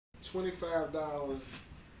$25.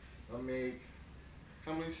 I make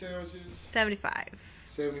how many sandwiches? 75.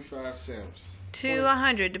 75 sandwiches. To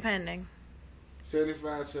 100, depending.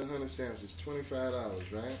 75 to 100 sandwiches.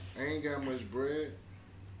 $25, right? I ain't got much bread.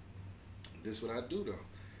 This is what I do though.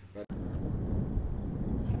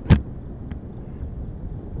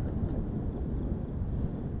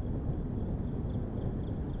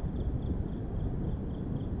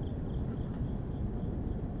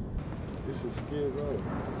 This is Skid Row.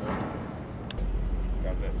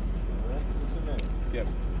 God bless. Alright, what's your name? Yep.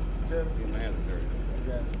 Jeff? Your man is dirty.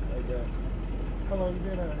 I got. How long you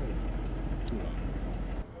been out here? Too long.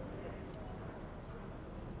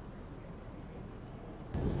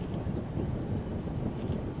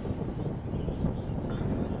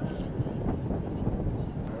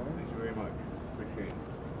 Thank you very much. Appreciate it.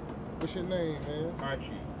 What's your name, man?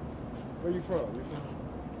 Archie. Where you from? You from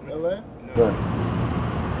LA? No.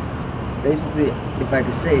 Basically, if I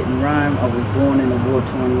could say it in rhyme, I was born in a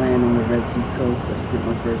war-torn land on the Red Sea coast. I spent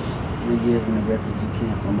my first 3 years in a refugee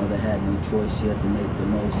camp. My mother had no choice. She had to make the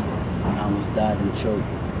most. I almost died and choked.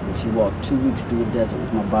 And she walked 2 weeks through a desert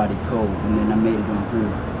with my body cold, and then I made it on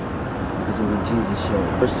through because of what Jesus showed.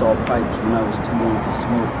 First saw pipes when I was too young to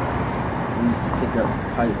smoke. We used to pick up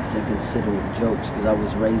pipes and consider it jokes because I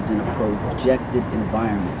was raised in a projected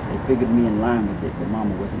environment. They figured me in line with it, but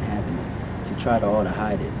Mama wasn't having it. She tried all to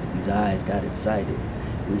hide it, but these eyes got excited.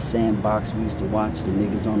 In the sandbox, we used to watch the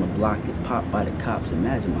niggas on the block get popped by the cops.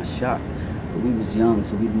 Imagine my shock. But we was young,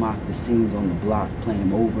 so we'd mock the scenes on the block, play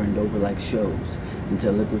them over and over like shows.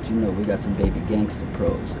 Until look what you know, we got some baby gangster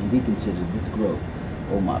pros, and we consider this growth.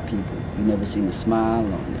 Oh my people, you never seen a smile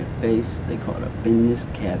on their face. They caught up in this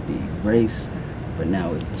cabby race, but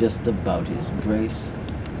now it's just about his grace.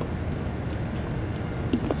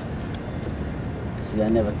 See, I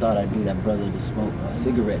never thought I'd be that brother to smoke.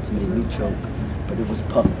 Cigarettes made me choke, but it was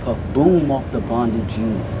puff, puff, boom off the bondage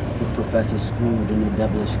you with Professor Screwed and the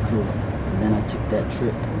devilish crew. And then I took that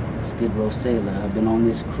trip, Skid Row sailor. I've been on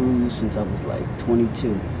this cruise since I was like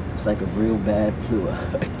 22. It's like a real bad flu.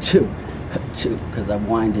 Achoo, because I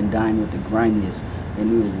wined and dined with the grimiest. They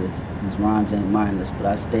knew it was, these rhymes ain't mindless, but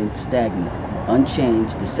I stayed stagnant,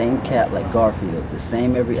 unchanged, the same cat like Garfield, the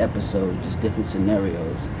same every episode, just different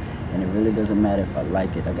scenarios. And it really doesn't matter if I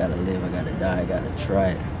like it. I gotta live, I gotta die, I gotta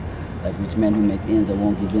try it. Like rich men who make ends, I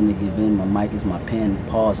won't give in to give in. My mic is my pen,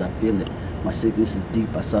 pause, I feel it. My sickness is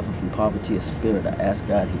deep, I suffer from poverty of spirit. I ask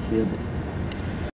God, he healed it.